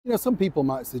You know, some people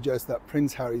might suggest that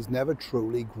Prince Harry's never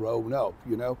truly grown up,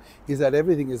 you know. He's had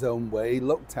everything his own way,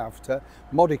 looked after,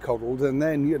 mollycoddled, and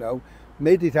then, you know,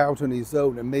 made it out on his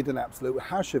own and made an absolute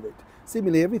hash of it.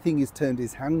 Seemingly everything he's turned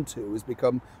his hand to has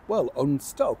become, well,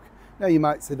 unstuck. Now, you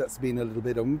might say that's been a little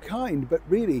bit unkind, but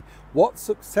really, what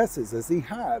successes has he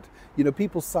had? You know,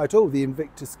 people cite, oh, the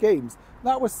Invictus Games.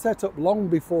 That was set up long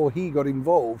before he got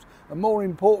involved, and more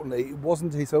importantly, it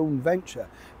wasn't his own venture.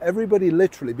 Everybody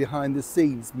literally behind the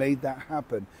scenes made that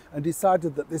happen and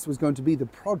decided that this was going to be the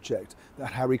project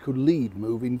that Harry could lead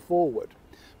moving forward.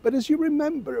 But as you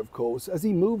remember, of course, as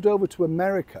he moved over to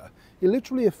America, he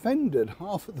literally offended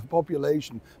half of the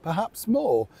population, perhaps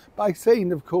more, by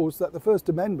saying, of course, that the First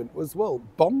Amendment was, well,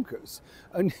 bonkers.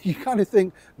 And you kind of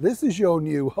think, this is your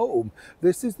new home.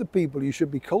 This is the people you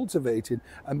should be cultivating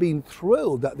and being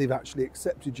thrilled that they've actually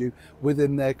accepted you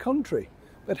within their country.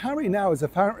 But Harry now is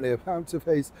apparently about to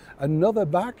face another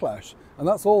backlash, and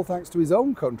that's all thanks to his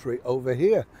own country over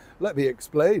here. Let me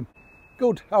explain.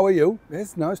 Good, how are you?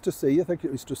 It's nice to see you. I think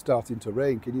it was just starting to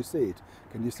rain. Can you see it?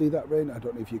 Can you see that rain? I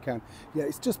don't know if you can. Yeah,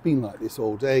 it's just been like this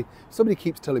all day. Somebody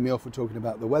keeps telling me off for talking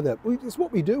about the weather. It's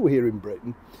what we do here in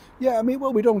Britain. Yeah, I mean,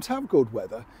 well, we don't have good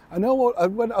weather. I know what, I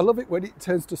love it when it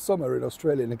turns to summer in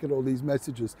Australia and I get all these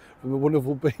messages from the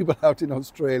wonderful people out in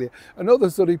Australia and other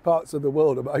sunny parts of the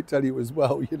world. I might tell you as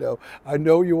well, you know, I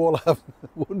know you all have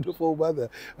wonderful weather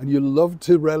and you love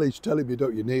to relish telling me,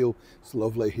 don't you, Neil? It's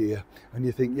lovely here. And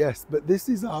you think, yes, but this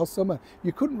is our summer.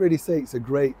 You couldn't really say it's a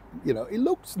great, you know, it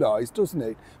looks nice, doesn't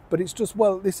it? But it's just,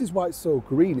 well, this is why it's so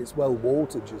green. It's well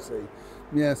watered, you see.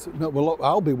 Yes, no, well,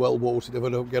 I'll be well watered if I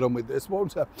don't get on with this,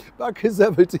 won't I? Back as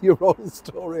ever to your royal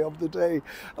story of the day.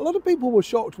 A lot of people were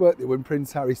shocked, weren't they, when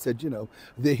Prince Harry said, you know,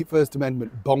 the First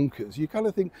Amendment bonkers. You kind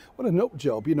of think, what a nut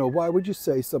job, you know, why would you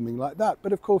say something like that?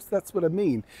 But of course, that's what I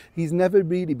mean. He's never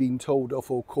really been told off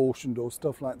or cautioned or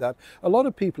stuff like that. A lot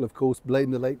of people, of course,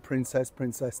 blame the late Princess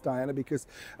Diana, because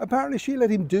apparently she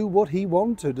let him do what he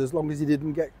wanted as long as he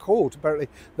didn't get caught. Apparently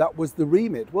that was the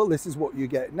remit. Well, this is what you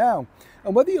get now.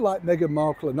 And whether you like Meghan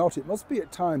Markle or not, it must be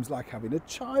at times like having a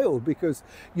child, because,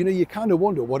 you know, you kind of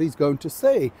wonder what he's going to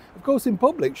say. Of course, in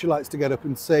public, she likes to get up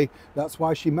and say that's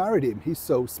why she married him. He's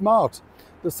so smart.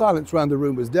 The silence around the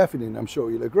room was deafening, I'm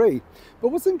sure you'll agree. But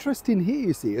what's interesting here,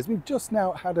 you see, is we've just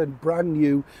now had a brand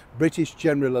new British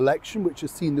general election, which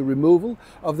has seen the removal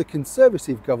of the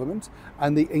Conservative government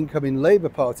and the incoming Labour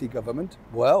Party government.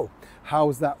 Well,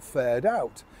 how's that fared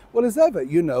out? Well, as ever,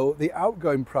 you know, the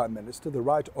outgoing Prime Minister, the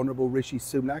Right Honourable Rishi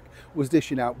Sunak, was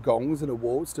dishing out gongs and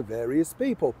awards to various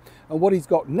people. And what he's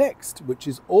got next, which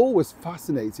is always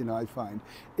fascinating, I find,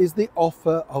 is the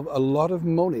offer of a lot of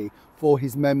money for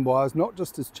his memoirs, not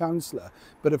just as Chancellor,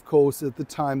 but of course at the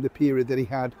time, the period that he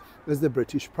had as the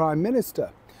British Prime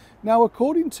Minister. Now,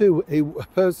 according to a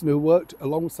person who worked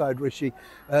alongside Rishi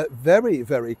very,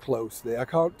 very closely, I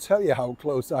can't tell you how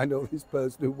close I know this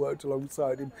person who worked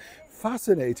alongside him.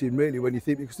 Fascinating, really, when you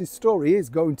think, because his story is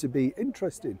going to be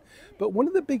interesting. But one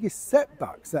of the biggest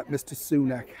setbacks that Mr.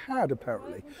 Sunak had,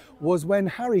 apparently, was when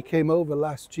Harry came over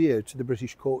last year to the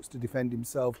British courts to defend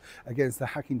himself against the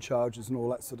hacking charges and all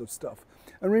that sort of stuff.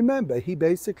 And remember, he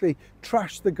basically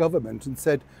trashed the government and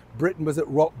said Britain was at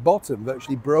rock bottom,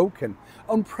 virtually broken.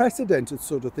 Unprecedented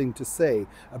sort of thing to say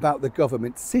about the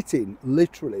government sitting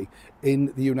literally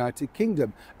in the United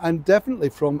Kingdom, and definitely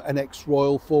from an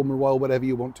ex-royal, former royal, whatever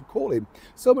you want to call him.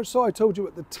 So much so I told you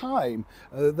at the time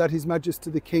that His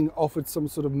Majesty the King offered some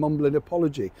sort of mumbling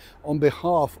apology on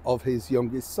behalf of his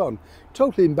youngest son.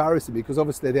 Totally embarrassing, because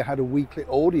obviously they had a weekly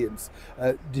audience,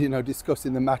 you know,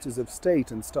 discussing the matters of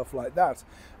state and stuff like that.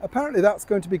 Apparently that's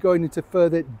going to be going into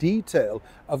further detail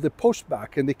of the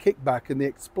pushback and the kickback and the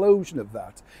explosion of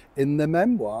that in the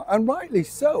memoir, and rightly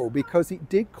so, because it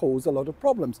did cause a lot of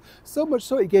problems. So much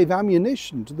so it gave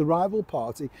ammunition to the rival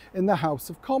party in the House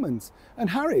of Commons.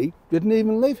 And Harry didn't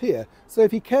even live here, so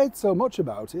if he cared so much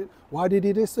about it, why did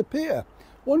he disappear?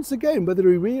 Once again, whether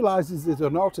he realises it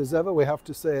or not, as ever we have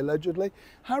to say allegedly,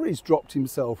 Harry's dropped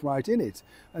himself right in it.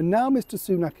 And now Mr.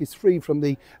 Sunak is free from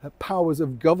the powers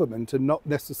of government and not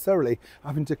necessarily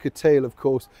having to curtail, of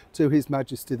course, to His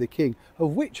Majesty the King,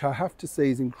 of which I have to say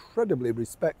is incredibly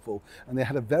respectful, and they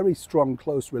had a very strong,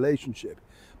 close relationship.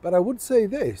 But I would say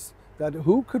this, that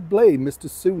who could blame Mr.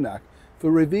 Sunak for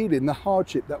revealing the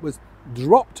hardship that was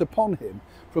dropped upon him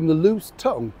from the loose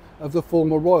tongue of the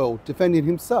former royal, defending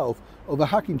himself over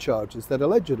hacking charges that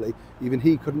allegedly even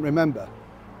he couldn't remember.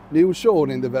 Neil Sean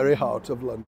in the very heart of London.